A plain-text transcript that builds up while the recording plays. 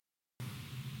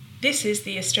This is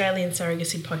the Australian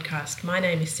Surrogacy Podcast. My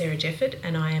name is Sarah Jefford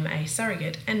and I am a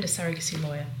surrogate and a surrogacy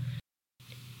lawyer.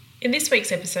 In this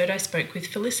week's episode, I spoke with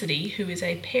Felicity, who is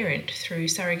a parent through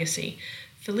surrogacy.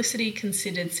 Felicity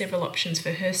considered several options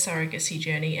for her surrogacy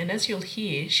journey, and as you'll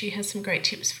hear, she has some great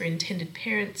tips for intended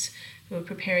parents who are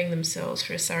preparing themselves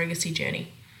for a surrogacy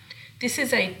journey. This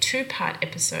is a two-part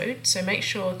episode, so make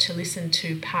sure to listen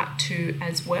to part 2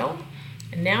 as well.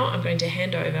 And now I'm going to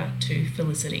hand over to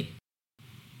Felicity.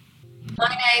 My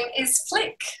name is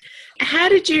Flick. How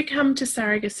did you come to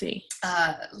surrogacy?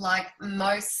 Like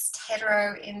most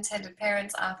hetero intended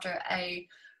parents, after a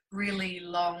really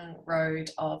long road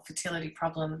of fertility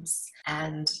problems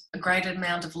and a great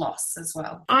amount of loss as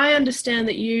well. I understand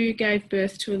that you gave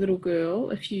birth to a little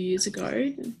girl a few years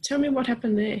ago. Tell me what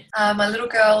happened there. My little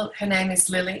girl, her name is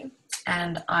Lily,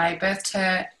 and I birthed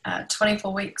her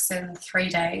 24 weeks and 3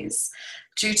 days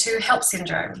due to HELLP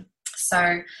syndrome.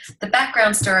 So the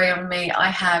background story on me,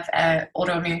 I have an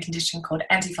autoimmune condition called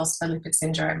antiphospholipid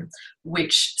syndrome,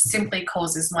 which simply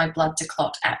causes my blood to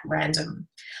clot at random.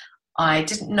 I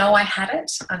didn't know I had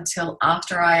it until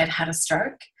after I had had a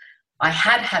stroke. I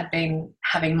had been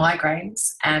having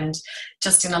migraines, and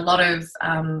just in a lot of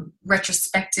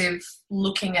retrospective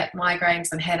looking at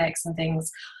migraines and headaches and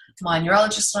things, my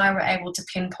neurologist and I were able to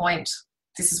pinpoint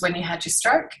this is when you had your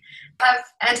stroke. I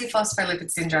have antiphospholipid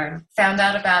syndrome. Found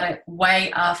out about it way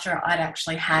after I'd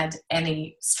actually had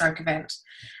any stroke event.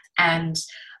 And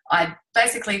I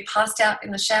basically passed out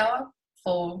in the shower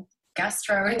for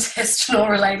gastrointestinal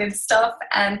related stuff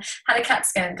and had a CAT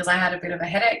scan because I had a bit of a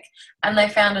headache. And they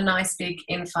found a nice big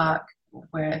infarct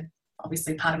where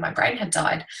obviously part of my brain had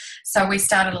died. So we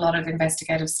started a lot of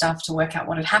investigative stuff to work out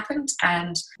what had happened,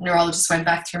 and neurologists went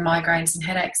back through migraines and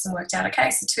headaches and worked out,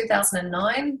 okay, so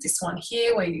 2009, this one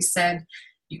here where you said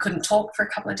you couldn't talk for a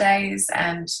couple of days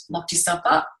and locked yourself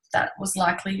up, that was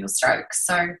likely your stroke.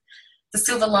 So the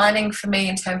silver lining for me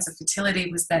in terms of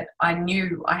fertility was that I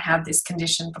knew I had this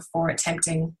condition before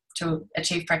attempting to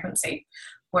achieve pregnancy.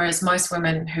 Whereas most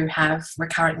women who have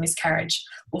recurrent miscarriage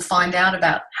will find out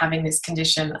about having this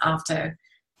condition after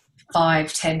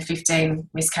 5, 10, 15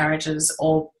 miscarriages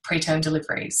or preterm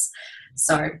deliveries.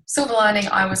 So silver lining,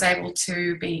 I was able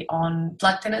to be on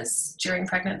blood thinners during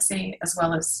pregnancy as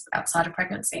well as outside of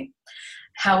pregnancy.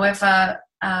 However,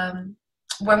 when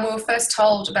we were first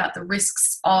told about the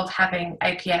risks of having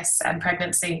APS and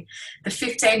pregnancy, the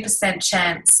 15%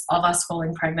 chance of us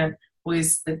falling pregnant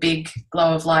was the big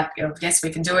glow of light of yes,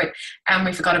 we can do it. And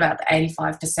we forgot about the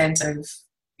 85% of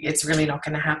it's really not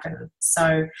going to happen.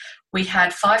 So we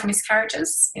had 5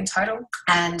 miscarriages in total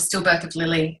and stillbirth of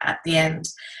Lily at the end.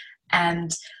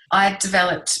 And I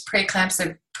developed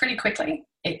preeclampsia pretty quickly.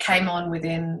 It came on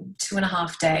within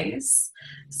 2.5 days.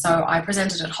 So I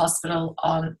presented at hospital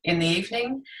in the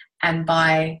evening, and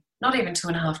by not even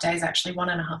 2.5 days, actually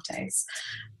 1.5 days,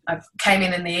 I came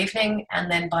in the evening,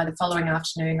 and then by the following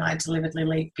afternoon I delivered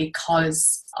Lily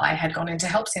because I had gone into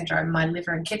HELLP syndrome. My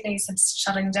liver and kidneys had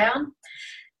shutting down,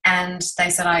 and they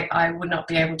said I would not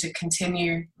be able to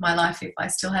continue my life if I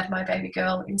still had my baby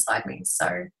girl inside me.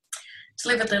 So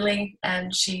delivered Lily,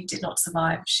 and she did not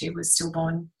survive. She was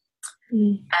stillborn.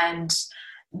 And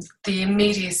the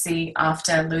immediacy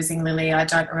after losing Lily, I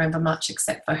don't remember much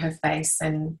except for her face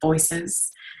and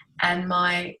voices. And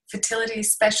my fertility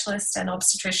specialist and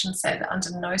obstetrician said,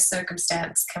 under no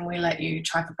circumstance can we let you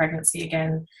try for pregnancy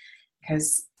again,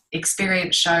 because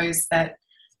experience shows that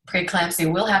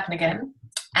preeclampsia will happen again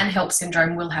and HELLP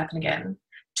syndrome will happen again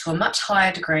to a much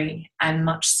higher degree and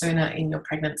much sooner in your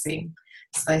pregnancy.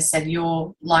 So they said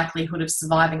your likelihood of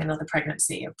surviving another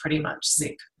pregnancy are pretty much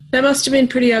zip. That must have been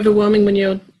pretty overwhelming when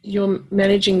you're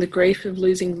managing the grief of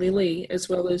losing Lily as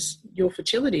well as your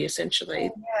fertility, essentially.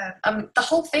 Yeah, the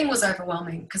whole thing was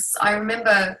overwhelming because I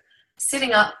remember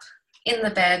sitting up in the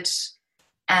bed,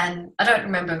 and I don't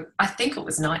remember, I think it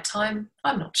was nighttime,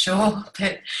 I'm not sure,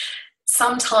 but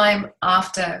sometime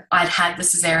after I'd had the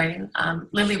cesarean,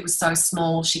 Lily was so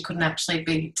small she couldn't actually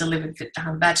be delivered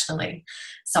vaginally.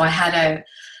 So I had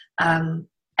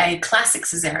a classic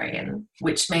cesarean,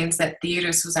 which means that the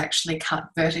uterus was actually cut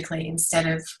vertically instead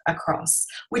of across,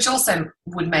 which also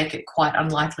would make it quite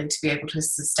unlikely to be able to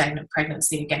sustain a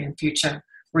pregnancy again in future,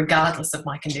 regardless of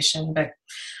my condition. But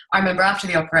I remember after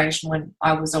the operation, when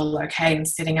I was all okay and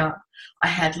sitting up, I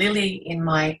had Lily in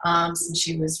my arms and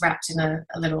she was wrapped in a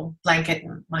little blanket,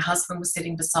 and my husband was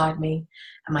sitting beside me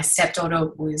and my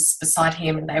stepdaughter was beside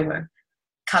him, and they were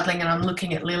cuddling, and I'm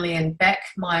looking at Lily, and Beck,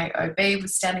 my OB,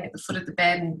 was standing at the foot of the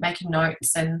bed and making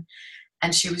notes, and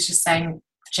she was just saying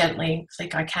gently,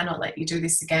 Flick, I cannot let you do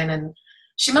this again. And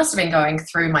she must have been going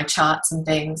through my charts and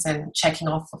things and checking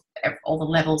off all the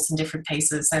levels and different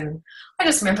pieces. And I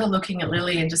just remember looking at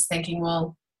Lily and just thinking,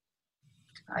 well,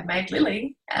 I made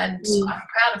Lily and I'm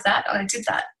proud of that. I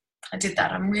did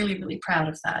that. I'm really, really proud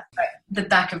of that. But the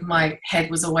back of my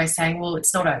head was always saying, well,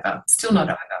 it's not over. It's still not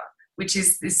over, which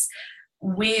is this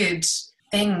weird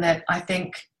thing that I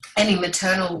think any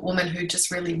maternal woman who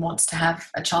just really wants to have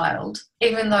a child,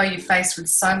 even though you're faced with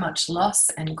so much loss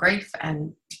and grief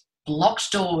and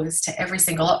locked doors to every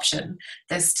single option,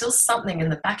 there's still something in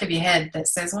the back of your head that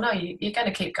says, well, no, you're going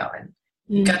to keep going.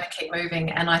 You're going to keep moving.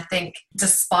 And I think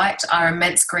despite our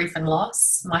immense grief and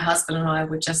loss, my husband and I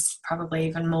were just probably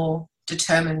even more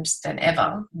determined than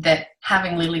ever that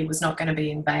having Lily was not going to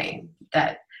be in vain,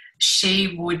 that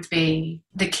she would be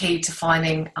the key to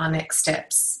finding our next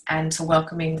steps and to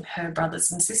welcoming her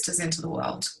brothers and sisters into the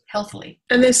world healthily.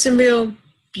 And there's some real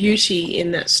beauty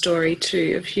in that story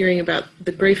too, of hearing about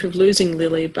the grief of losing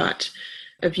Lily, but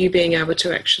of you being able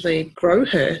to actually grow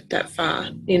her that far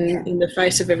in the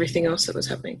face of everything else that was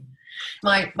happening.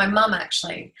 My mum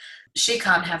actually, she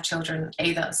can't have children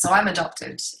either. So I'm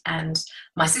adopted and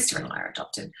my sister and I are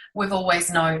adopted. We've always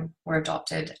known we're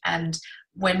adopted. And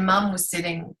when Mum was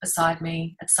sitting beside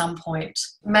me at some point,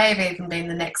 may have even been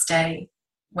the next day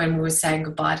when we were saying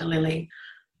goodbye to Lily,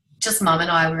 just Mum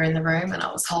and I were in the room and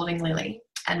I was holding Lily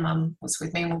and Mum was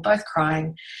with me and we were both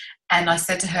crying. And I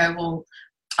said to her, well,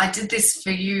 I did this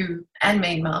for you and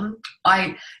me, Mum.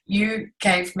 You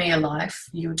gave me a life.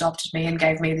 You adopted me and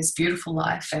gave me this beautiful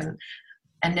life.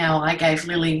 And now I gave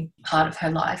Lily part of her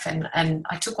life. And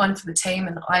I took one for the team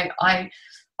and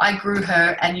I grew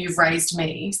her and you've raised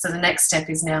me. So the next step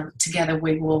is now together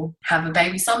we will have a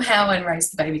baby somehow and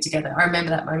raise the baby together. I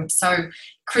remember that moment so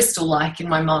crystal-like in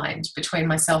my mind between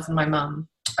myself and my mum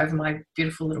over my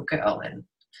beautiful little girl. And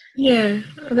yeah,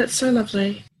 that's so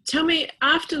lovely. Tell me,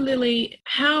 after Lily,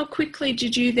 how quickly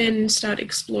did you then start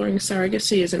exploring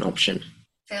surrogacy as an option?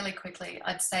 Fairly quickly.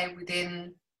 I'd say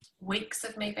within weeks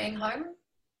of me being home.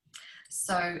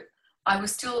 So I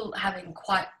was still having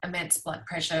quite immense blood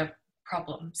pressure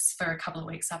problems for a couple of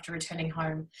weeks after returning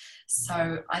home.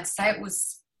 So I'd say it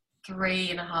was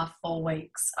 3.5, 4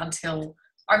 weeks until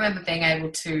I remember being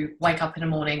able to wake up in the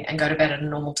morning and go to bed at a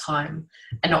normal time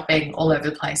and not being all over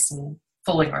the place and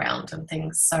falling around and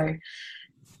things. So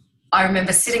I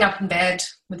remember sitting up in bed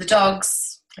with the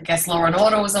dogs. I guess Law and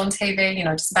Order was on TV,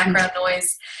 just background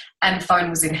noise, and the phone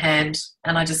was in hand,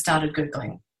 and I just started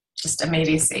Googling, just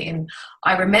immediacy. And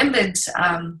I remembered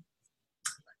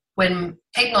when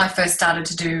Pete and I first started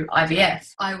to do IVF,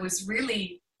 I was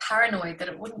really paranoid that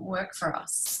it wouldn't work for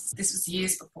us. This was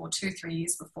years before, 2-3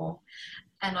 years before.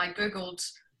 And I Googled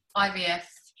IVF,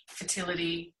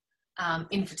 fertility,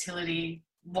 infertility,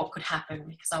 what could happen,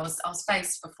 because I was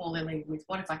faced before Lily with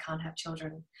what if I can't have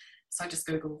children. So I just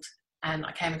Googled and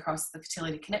I came across the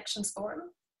Fertility Connections forum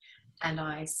and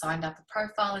I signed up a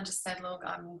profile and just said, look,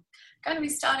 I'm going to be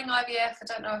starting IVF. I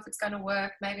don't know if it's going to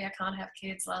work. Maybe I can't have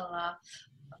kids, la, la, la.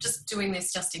 I'm just doing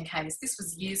this just in case. This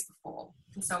was years before.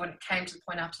 And so when it came to the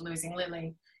point after losing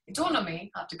Lily, it dawned on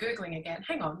me after Googling again,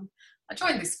 hang on, I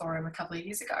joined this forum a couple of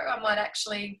years ago. I might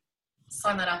actually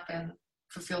sign that up and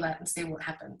fulfill that and see what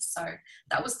happens. So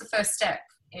that was the first step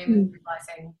in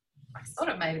realising I sort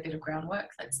of made a bit of groundwork.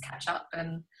 Let's catch up,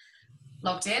 and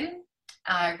logged in.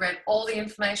 I read all the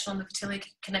information on the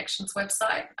Fertility Connections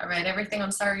website. I read everything on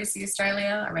Surrogacy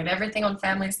Australia. I read everything on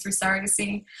Families Through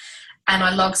Surrogacy. And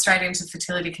I logged straight into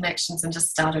Fertility Connections and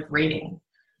just started reading.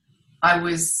 I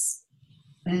was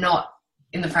not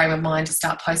in the frame of mind to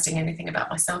start posting anything about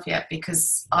myself yet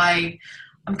because I'm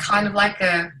kind of like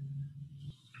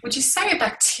would you say a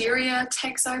bacteria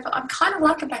takes over? I'm kind of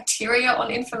like a bacteria on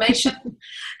information.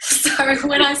 So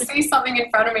when I see something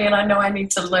in front of me and I know I need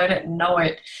to learn it and know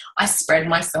it, I spread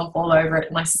myself all over it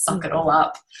and I suck it all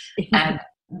up. And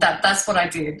that's what I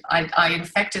did. I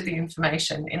infected the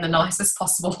information in the nicest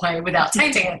possible way without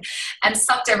tainting it and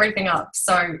sucked everything up.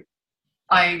 So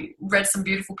I read some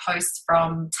beautiful posts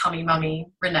from Tummy Mummy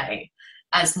Renee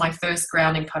as my first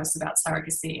grounding post about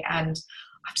surrogacy, and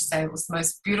I have to say it was the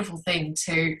most beautiful thing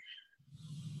to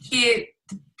hear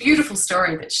the beautiful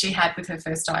story that she had with her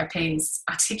first IPs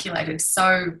articulated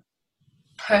so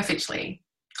perfectly,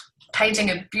 painting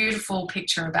a beautiful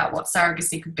picture about what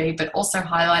surrogacy could be, but also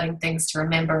highlighting things to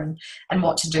remember and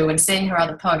what to do, and seeing her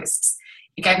other posts.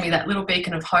 It gave me that little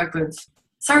beacon of hope of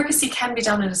surrogacy can be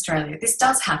done in Australia. This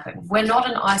does happen. We're not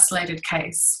an isolated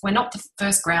case. We're not the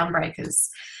first groundbreakers.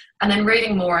 And then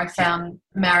reading more, I found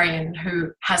Marion,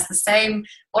 who has the same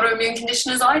autoimmune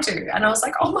condition as I do. And I was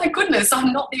like, oh my goodness,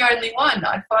 I'm not the only one.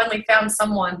 I finally found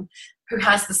someone who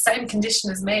has the same condition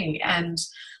as me. And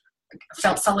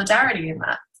felt solidarity in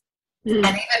that.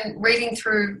 And even reading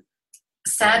through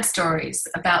sad stories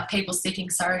about people seeking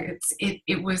surrogates,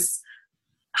 it was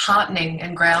heartening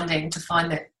and grounding to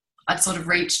find that I'd sort of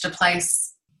reached a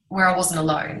place where I wasn't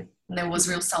alone. And there was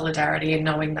real solidarity in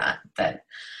knowing that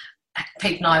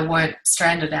Pete and I weren't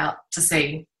stranded out to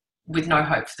sea with no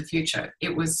hope for the future.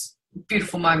 It was a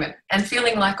beautiful moment, and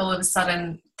feeling like all of a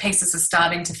sudden pieces are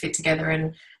starting to fit together,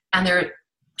 and there are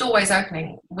doorways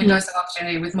opening, windows of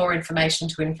opportunity with more information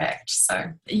to infect.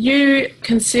 So you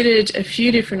considered a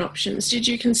few different options. Did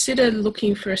you consider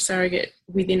looking for a surrogate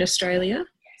within Australia?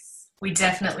 Yes, we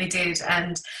definitely did.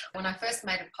 And when I first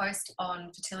made a post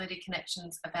on Fertility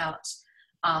Connections about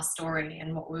our story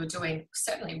and what we were doing,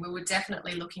 certainly we were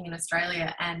definitely looking in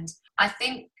Australia. And I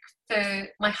think for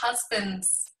my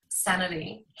husband's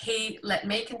sanity, he let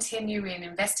me continue in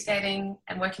investigating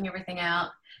and working everything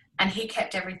out, and he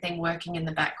kept everything working in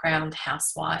the background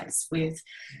house-wise with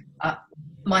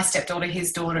my stepdaughter,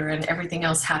 his daughter, and everything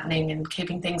else happening and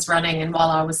keeping things running. And while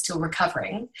I was still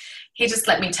recovering, he just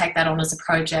let me take that on as a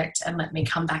project and let me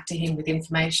come back to him with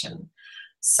information.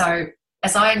 So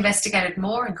as I investigated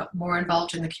more and got more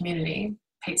involved in the community,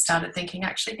 Pete started thinking,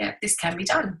 actually, yeah, this can be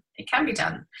done. It can be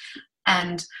done.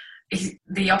 And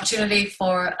the opportunity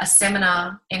for a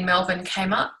seminar in Melbourne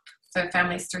came up for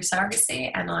families through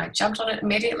surrogacy, and I jumped on it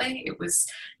immediately. It was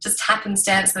just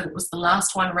happenstance that it was the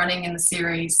last one running in the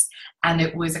series, and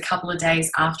it was a couple of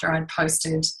days after I'd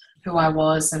posted who I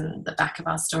was and the back of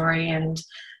our story, and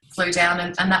flew down,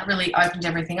 and that really opened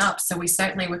everything up. So we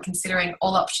certainly were considering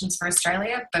all options for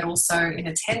Australia, but also in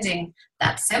attending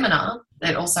that seminar,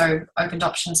 it also opened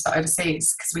options for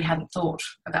overseas, because we hadn't thought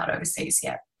about overseas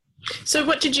yet. So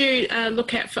what did you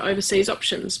look at for overseas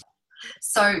options?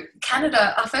 So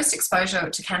Canada, our first exposure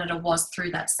to Canada was through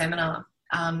that seminar,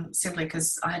 simply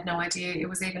because I had no idea it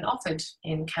was even offered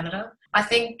in Canada. I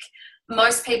think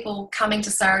most people coming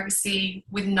to surrogacy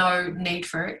with no need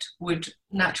for it would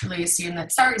naturally assume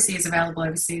that surrogacy is available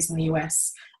overseas in the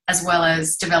US as well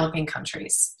as developing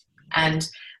countries. And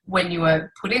when you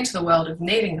are put into the world of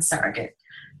needing a surrogate,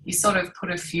 you sort of put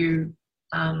a few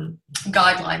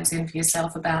guidelines in for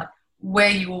yourself about where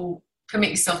you will permit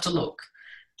yourself to look.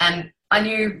 And I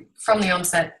knew from the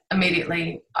onset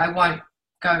immediately I won't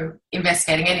go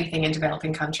investigating anything in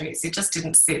developing countries. It just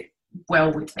didn't sit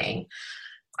well with me.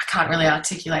 I can't really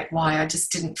articulate why. I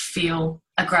just didn't feel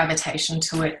a gravitation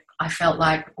to it. I felt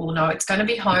like, well, no, it's going to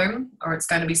be home or it's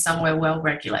going to be somewhere well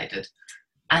regulated.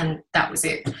 And that was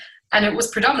it. And it was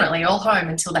predominantly all home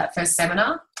until that first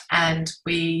seminar. And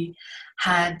we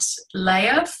had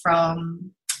Leah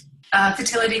from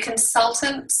fertility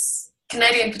consultants,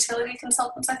 Canadian fertility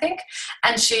consultants, I think.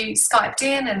 And she Skyped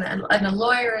in, and a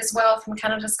lawyer as well from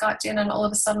Canada Skyped in. And all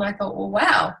of a sudden I thought, well,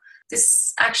 wow,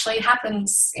 this actually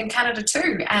happens in Canada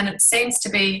too. And it seems to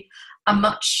be a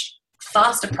much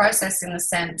faster process in the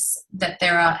sense that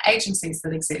there are agencies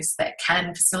that exist that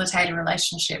can facilitate a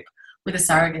relationship with a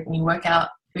surrogate, and you work out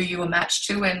who you are matched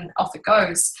to and off it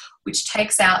goes, which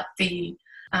takes out the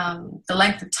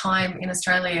length of time in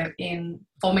Australia in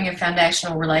forming a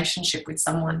foundational relationship with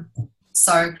someone.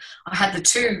 So I had the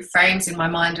two frames in my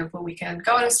mind of, well, we can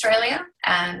go in Australia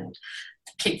and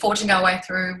keep forging our way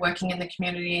through working in the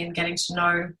community and getting to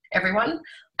know everyone.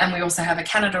 And we also have a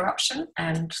Canada option,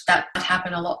 and that might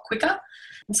happen a lot quicker.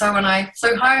 And so when I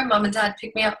flew home, Mum and Dad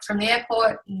picked me up from the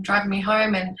airport and driving me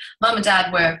home, and Mum and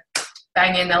Dad were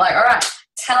banging. They're like, all right,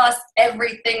 tell us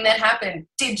everything that happened.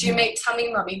 Did you meet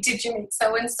Tummy Mummy? Did you meet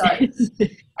so-and-so?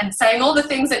 And saying all the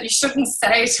things that you shouldn't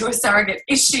say to a surrogate.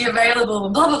 Is she available?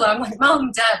 And blah, blah, blah. I'm like,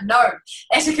 Mum, Dad, no.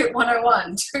 Etiquette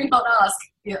 101. Do not ask,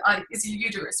 is your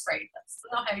uterus free? That's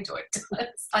not how you do it.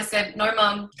 I said, no,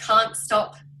 Mum, can't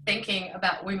stop thinking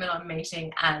about women I'm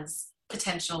meeting as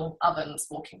potential ovens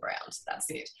walking around. That's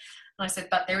it. And I said,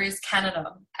 but there is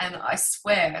Canada. And I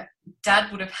swear,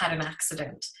 Dad would have had an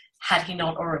accident had he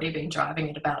not already been driving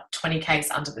at about 20 k's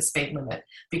under the speed limit,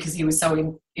 because he was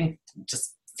so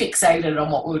just fixated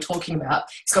on what we were talking about.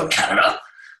 He's going, Canada?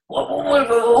 What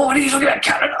are you talking about,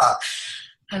 Canada?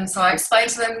 And so I explained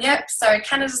to them, yep, so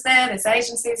Canada's there's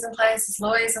agencies in place, there's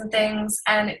lawyers and things,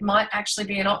 and it might actually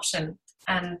be an option.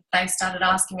 And they started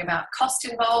asking about cost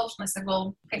involved. And I said,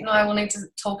 well, Pete and I will need to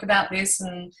talk about this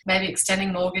and maybe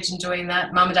extending mortgage and doing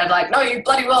that. Mum and Dad like, no, you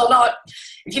bloody well not.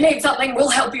 If you need something, we'll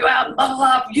help you out. Blah, blah,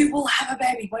 blah. You will have a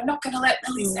baby. We're not going to let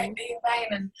Lily's name be in vain.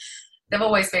 And they've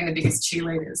always been the biggest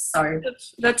cheerleaders. So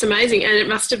that's amazing. And it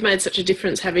must have made such a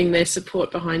difference having their support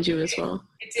behind you as well.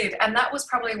 It did. And that was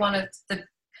probably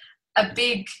a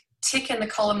big tick in the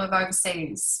column of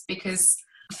overseas, because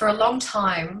for a long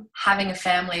time, having a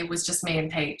family was just me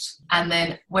and Pete. And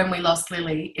then when we lost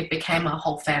Lily, it became our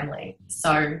whole family.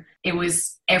 So it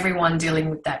was everyone dealing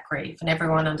with that grief and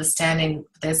everyone understanding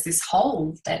there's this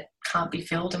hole that can't be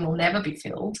filled and will never be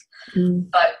filled.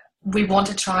 But we want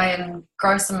to try and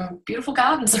grow some beautiful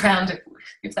gardens around it,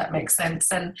 if that makes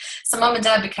sense. And so Mum and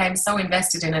Dad became so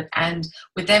invested in it. And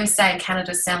with them saying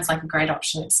Canada sounds like a great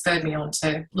option, it spurred me on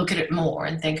to look at it more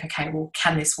and think, okay, well,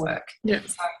 can this work? Yeah.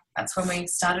 So that's when we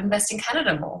started investing in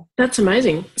Canada more. That's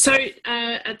amazing. So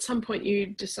at some point you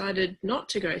decided not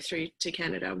to go through to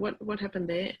Canada. What happened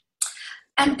there?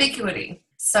 Ambiguity.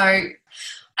 So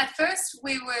at first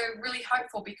we were really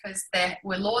hopeful because there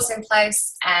were laws in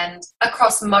place, and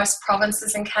across most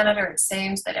provinces in Canada it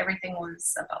seems that everything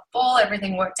was above board,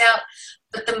 everything worked out.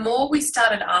 But the more we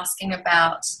started asking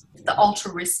about the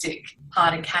altruistic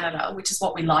part in Canada, which is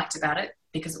what we liked about it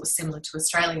because it was similar to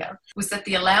Australia, was that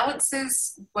the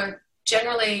allowances were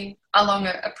generally along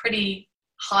a pretty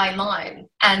high line.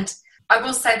 And I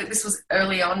will say that this was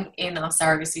early on in our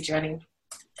surrogacy journey.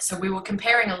 So we were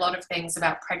comparing a lot of things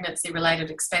about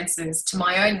pregnancy-related expenses to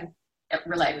my own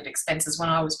related expenses when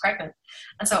I was pregnant.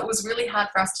 And so it was really hard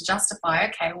for us to justify,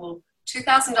 okay, well,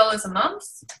 $2,000 a month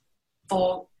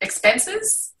for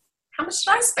expenses? How much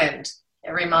should I spend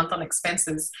every month on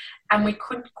expenses? And we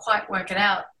couldn't quite work it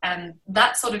out. And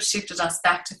that sort of shifted us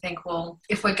back to think, well,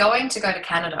 if we're going to go to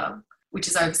Canada, which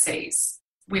is overseas,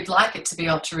 we'd like it to be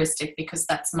altruistic because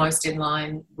that's most in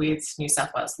line with New South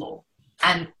Wales law.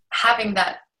 And having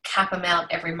that cap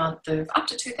amount every month of up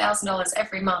to $2,000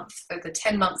 every month for the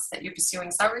 10 months that you're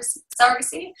pursuing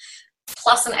surrogacy,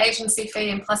 plus an agency fee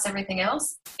and plus everything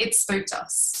else, it spooked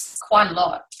us quite a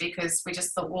lot because we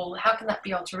just thought, well, how can that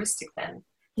be altruistic then?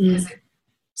 Because it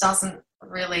doesn't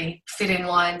really fit in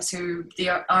line to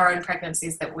our own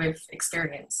pregnancies that we've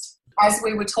experienced. As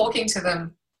we were talking to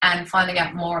them and finding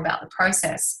out more about the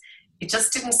process, it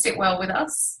just didn't sit well with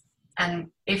us.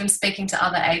 And even speaking to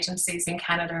other agencies in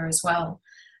Canada as well,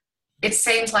 it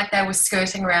seemed like they were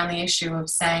skirting around the issue of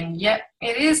saying, yep,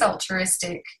 it is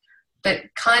altruistic, but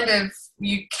kind of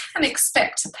you can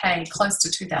expect to pay close to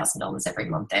 $2,000 every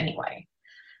month anyway,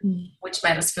 which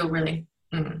made us feel really...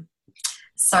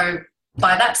 So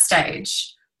by that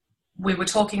stage, we were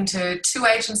talking to two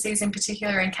agencies in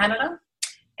particular in Canada.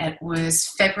 It was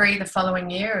February the following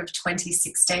year of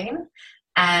 2016.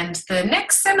 And the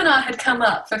next seminar had come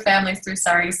up for families through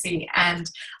surrogacy, and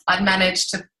I'd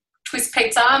managed to twist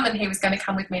Pete's arm and he was going to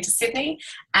come with me to Sydney,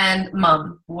 and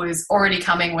Mum was already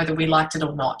coming whether we liked it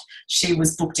or not. She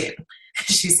was booked in.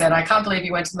 She said, I can't believe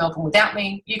you went to Melbourne without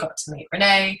me. You got to meet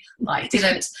Renee. I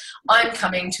didn't. I'm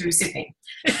coming to Sydney.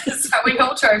 So we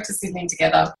all drove to Sydney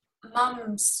together.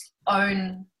 Mum's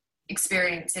own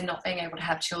experience in not being able to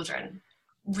have children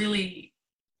really,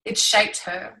 it shaped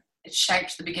her. It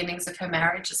shaped the beginnings of her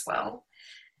marriage as well.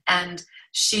 And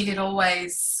she had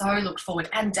always so looked forward,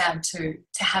 and Dad too,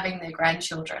 to having their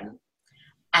grandchildren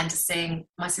and to seeing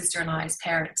my sister and I as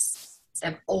parents.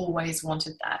 They've always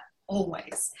wanted that,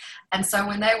 always. And so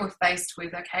when they were faced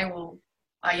with, okay, well,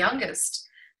 our youngest,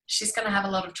 she's going to have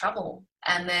a lot of trouble.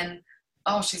 And then,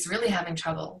 oh, she's really having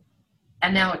trouble.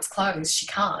 And now it's closed. She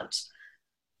can't.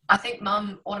 I think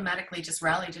Mum automatically just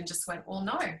rallied and just went, well,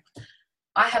 no.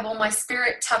 I have all my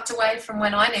spirit tucked away from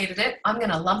when I needed it. I'm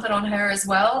going to lump it on her as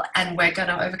well, and we're going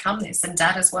to overcome this, and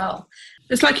Dad as well.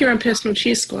 It's like your own personal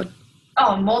cheer squad.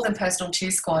 Oh, more than personal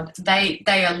cheer squad. They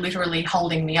are literally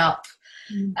holding me up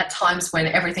at times when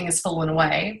everything has fallen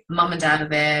away. Mum and Dad are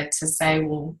there to say,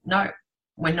 well, no,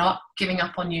 we're not giving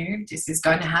up on you. This is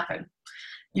going to happen.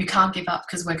 You can't give up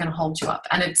because we're going to hold you up.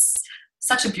 And it's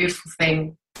such a beautiful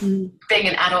thing. Being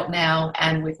an adult now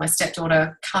and with my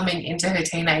stepdaughter coming into her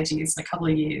teenage years in a couple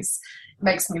of years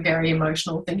makes me very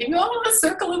emotional, thinking, oh, the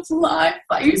circle of life.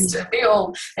 I used to be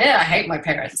all, I hate my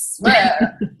parents,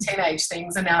 teenage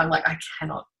things, and now I'm like, I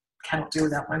cannot do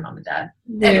without my mum and dad.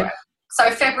 Anyway,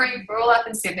 so February, we're all up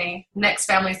in Sydney, next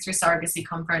Families Through Surrogacy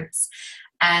conference,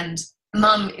 and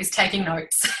Mum is taking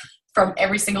notes from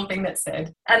every single thing that's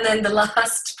said. And then the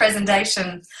last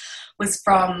presentation was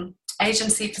from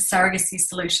Agency for Surrogacy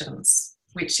Solutions,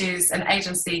 which is an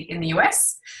agency in the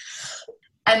US.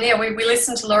 And we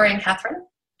listened to Laurie and Catherine,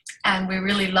 and we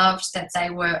really loved that they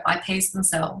were IPs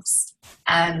themselves,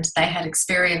 and they had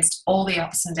experienced all the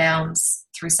ups and downs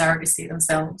through surrogacy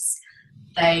themselves.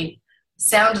 They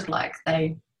sounded like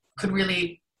they could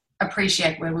really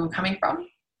appreciate where we were coming from.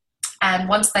 And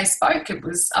once they spoke, it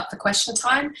was up for question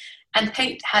time. And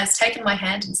Pete has taken my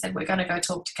hand and said, we're going to go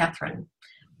talk to Catherine,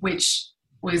 which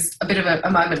was a bit of a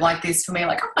moment like this for me,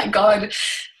 like, oh my God,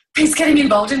 he's getting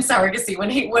involved in surrogacy when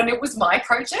it was my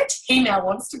project. He now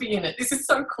wants to be in it. This is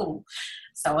so cool.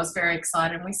 So I was very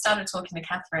excited. And we started talking to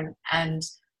Catherine, and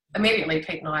immediately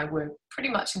Pete and I were pretty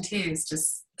much in tears,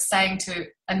 just saying to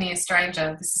a near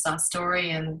stranger, this is our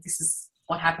story and this is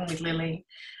what happened with Lily.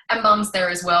 And Mum's there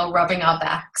as well, rubbing our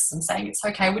backs and saying it's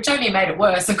okay, which only made it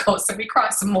worse, of course, so we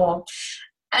cried some more.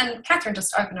 And Catherine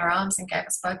just opened her arms and gave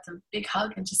us both a big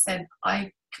hug and just said,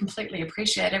 I completely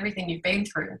appreciate everything you've been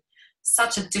through.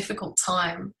 Such a difficult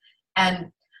time.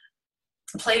 And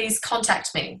please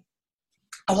contact me.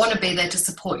 I want to be there to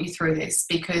support you through this,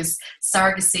 because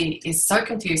surrogacy is so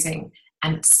confusing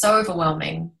and it's so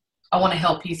overwhelming. I want to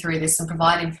help you through this and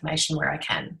provide information where I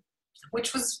can,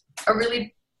 which was a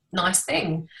really nice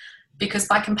thing, because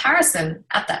by comparison,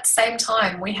 at that same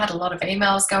time, we had a lot of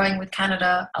emails going with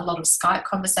Canada, a lot of Skype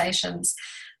conversations.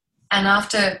 And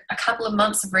after a couple of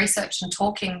months of research and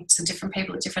talking to different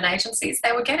people at different agencies,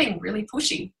 they were getting really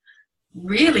pushy,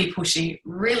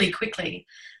 really quickly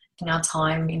in our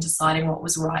time in deciding what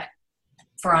was right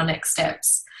for our next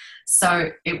steps. So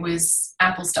it was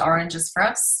apples to oranges for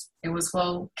us. It was,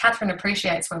 well, Catherine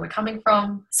appreciates where we're coming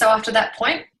from. So after that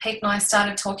point, Pete and I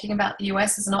started talking about the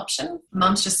US as an option.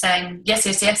 Mum's just saying, yes.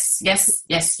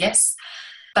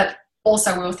 But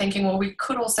also we were thinking, well, we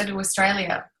could also do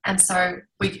Australia. And so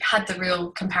we had the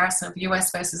real comparison of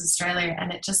US versus Australia,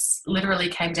 and it just literally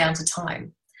came down to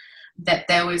time. That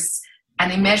there was an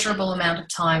immeasurable amount of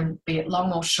time, be it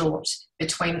long or short,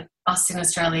 between us in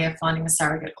Australia finding a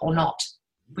surrogate or not.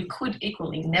 We could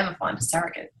equally never find a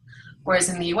surrogate. Whereas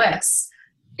in the US,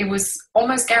 it was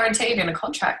almost guaranteed in a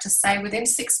contract to say within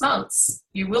 6 months,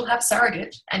 you will have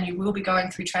surrogate and you will be going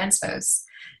through transfers.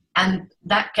 And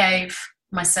that gave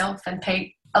myself and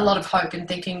Pete a lot of hope in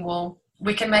thinking, well,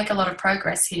 we can make a lot of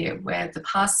progress here, where the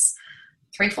past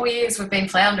 3-4 years we've been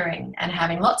floundering and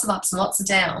having lots of ups and lots of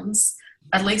downs.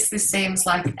 At least this seems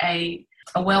like a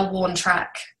well-worn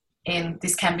track in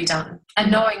this can be done.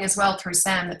 And knowing as well through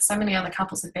Sam that so many other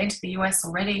couples had been to the US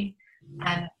already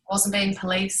and wasn't being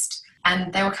policed,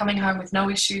 and they were coming home with no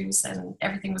issues and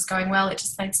everything was going well, it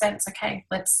just made sense. Okay,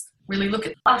 let's really look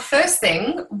at it. Our first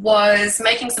thing was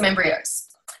making some embryos.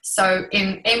 So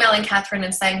in emailing Catherine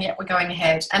and saying, yeah, we're going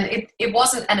ahead. And it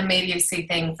wasn't an immediacy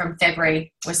thing from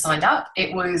February we're signed up.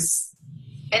 It was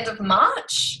end of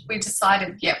March, we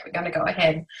decided, yeah, we're going to go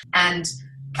ahead. And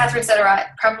Catherine said, all right,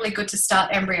 probably good to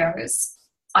start embryos.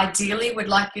 Ideally, we'd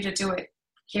like you to do it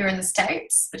here in the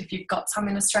States, but if you've got some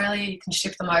in Australia, you can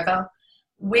ship them over.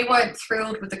 We weren't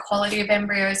thrilled with the quality of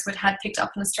embryos we'd had picked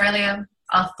up in Australia.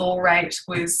 Our thaw rate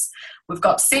was, we've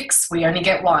got 6, we only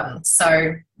get 1.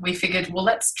 So we figured, well,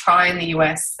 let's try in the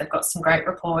US. They've got some great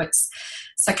reports.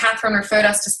 So Catherine referred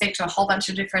us to speak to a whole bunch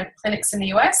of different clinics in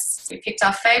the US. We picked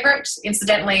our favourite.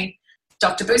 Incidentally,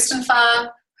 Dr.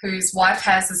 Bustenfar, whose wife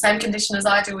has the same condition as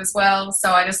I do as well.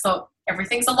 So I just thought,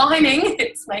 everything's aligning.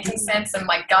 It's making sense. And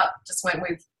my gut just went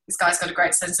with, this guy's got a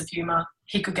great sense of humour.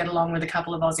 He could get along with a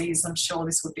couple of Aussies. I'm sure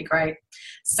this would be great.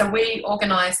 So we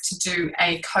organised to do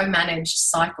a co-managed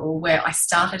cycle where I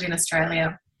started in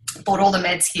Australia, bought all the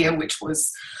meds here, which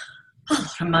was a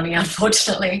lot of money,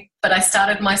 unfortunately. But I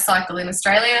started my cycle in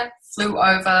Australia, flew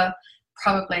over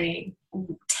probably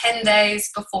 10 days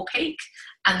before peak,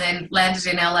 and then landed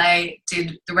in LA,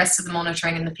 did the rest of the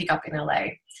monitoring and the pickup in LA.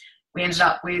 We ended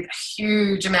up with a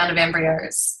huge amount of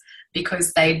embryos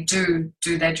because they do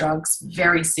their drugs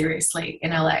very seriously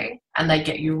in LA, and they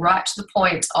get you right to the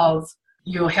point of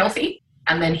you're healthy,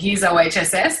 and then here's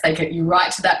OHSS, they get you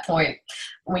right to that point.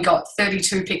 We got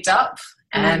 32 picked up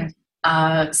and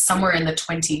somewhere in the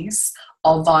 20s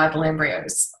of viable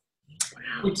embryos,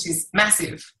 which is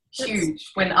massive,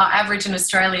 huge, when our average in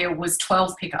Australia was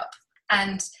 12 pickup.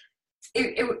 And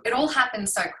it all happened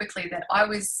so quickly that I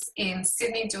was in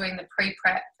Sydney doing the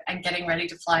pre-prep and getting ready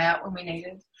to fly out when we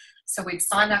needed. So we'd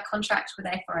signed our contract with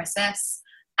A4SS,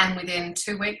 and within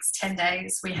 2 weeks, 10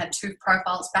 days, we had 2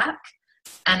 profiles back.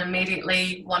 And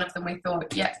immediately one of them we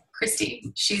thought, yeah,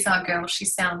 Christy, she's our girl. She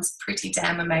sounds pretty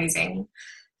damn amazing.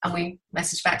 And we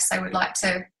messaged back to say we'd like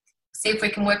to see if we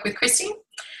can work with Christy.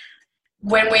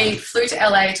 When we flew to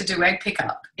LA to do egg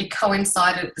pickup, it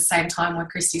coincided at the same time where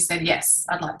Christy said, yes,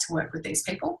 I'd like to work with these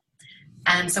people.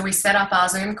 And so we set up our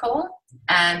Zoom call.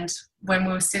 And when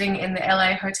we were sitting in the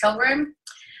LA hotel room,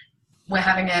 we're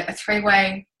having a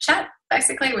 3-way chat,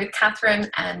 basically, with Catherine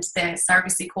and their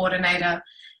surrogacy coordinator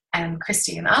and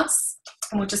Christy and us.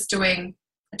 And we're just doing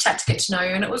a chat to get to know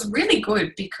you. And it was really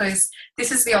good because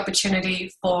this is the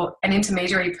opportunity for an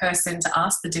intermediary person to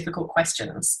ask the difficult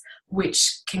questions,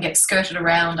 which can get skirted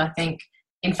around, I think,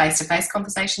 in face-to-face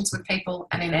conversations with people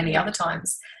and in any other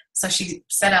times. So she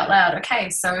said out loud, okay,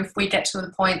 so if we get to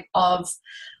the point of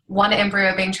one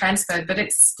embryo being transferred, but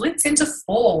it splits into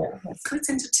 4, it splits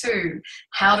into 2.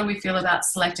 How do we feel about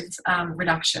selective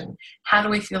reduction? How do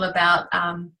we feel about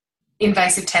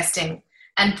invasive testing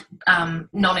and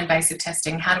non-invasive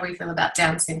testing? How do we feel about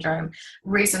Down syndrome?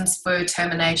 Reasons for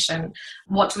termination?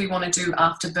 What do we want to do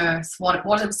after birth?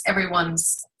 What is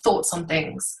everyone's thoughts on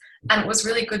things? And it was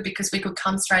really good because we could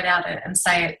come straight out and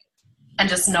say it and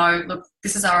just know, look,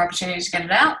 this is our opportunity to get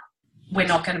it out. We're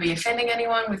not going to be offending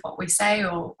anyone with what we say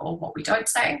or what we don't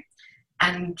say.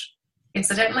 And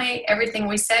incidentally, everything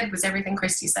we said was everything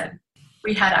Christy said.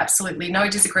 We had absolutely no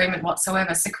disagreement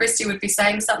whatsoever. So Christy would be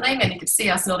saying something and you could see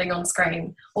us nodding on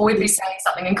screen, or we'd be saying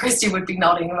something and Christy would be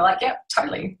nodding. And we're like, yep,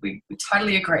 totally. We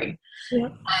totally agree. Yeah.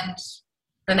 And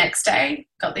the next day,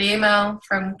 got the email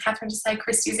from Catherine to say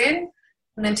Christy's in.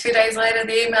 And then 2 days later,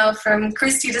 the email from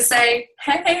Christy to say,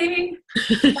 hey,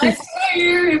 nice to know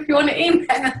you. If you want to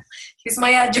email, here's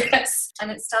my address.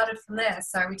 And it started from there.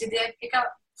 So we did the egg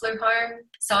pickup, flew home.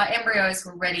 So our embryos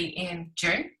were ready in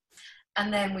June.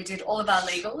 And then we did all of our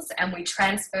legals and we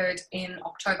transferred in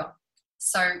October.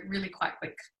 So really quite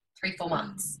quick, 3-4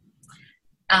 months.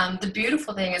 The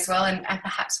beautiful thing as well, and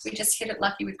perhaps we just hit it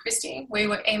lucky with Christy, we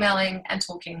were emailing and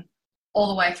talking all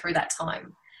the way through that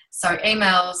time. So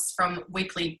emails from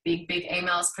weekly big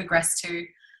emails progressed to,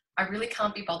 I really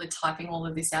can't be bothered typing all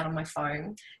of this out on my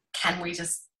phone. Can we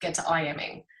just get to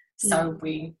IMing? So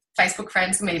we Facebook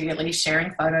friends immediately,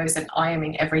 sharing photos and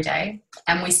IMing every day.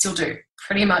 And we still do.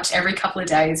 Pretty much every couple of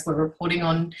days we're reporting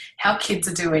on how kids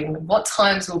are doing, what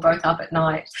times we're both up at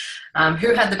night,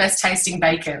 who had the best tasting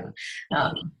bacon,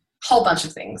 whole bunch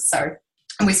of things. So,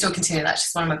 and we still continue that.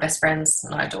 She's one of my best friends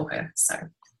and I adore her. So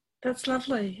that's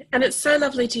lovely. And it's so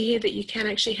lovely to hear that you can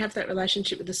actually have that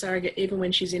relationship with the surrogate even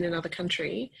when she's in another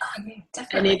country. Oh, yeah,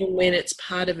 definitely. And even when it's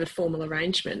part of a formal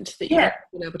arrangement, that you've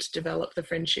been able to develop the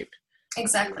friendship.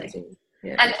 Exactly.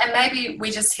 Yeah. And maybe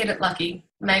we just hit it lucky.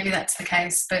 Maybe that's the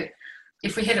case. But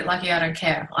if we hit it lucky, I don't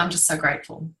care. I'm just so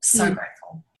grateful. So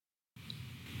grateful.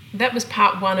 That was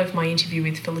part 1 of my interview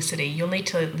with Felicity. You'll need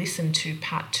to listen to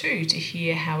part 2 to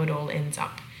hear how it all ends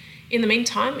up. In the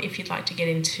meantime, if you'd like to get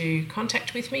into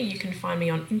contact with me, you can find me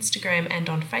on Instagram and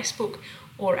on Facebook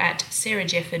or at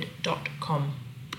sarahjefford.com.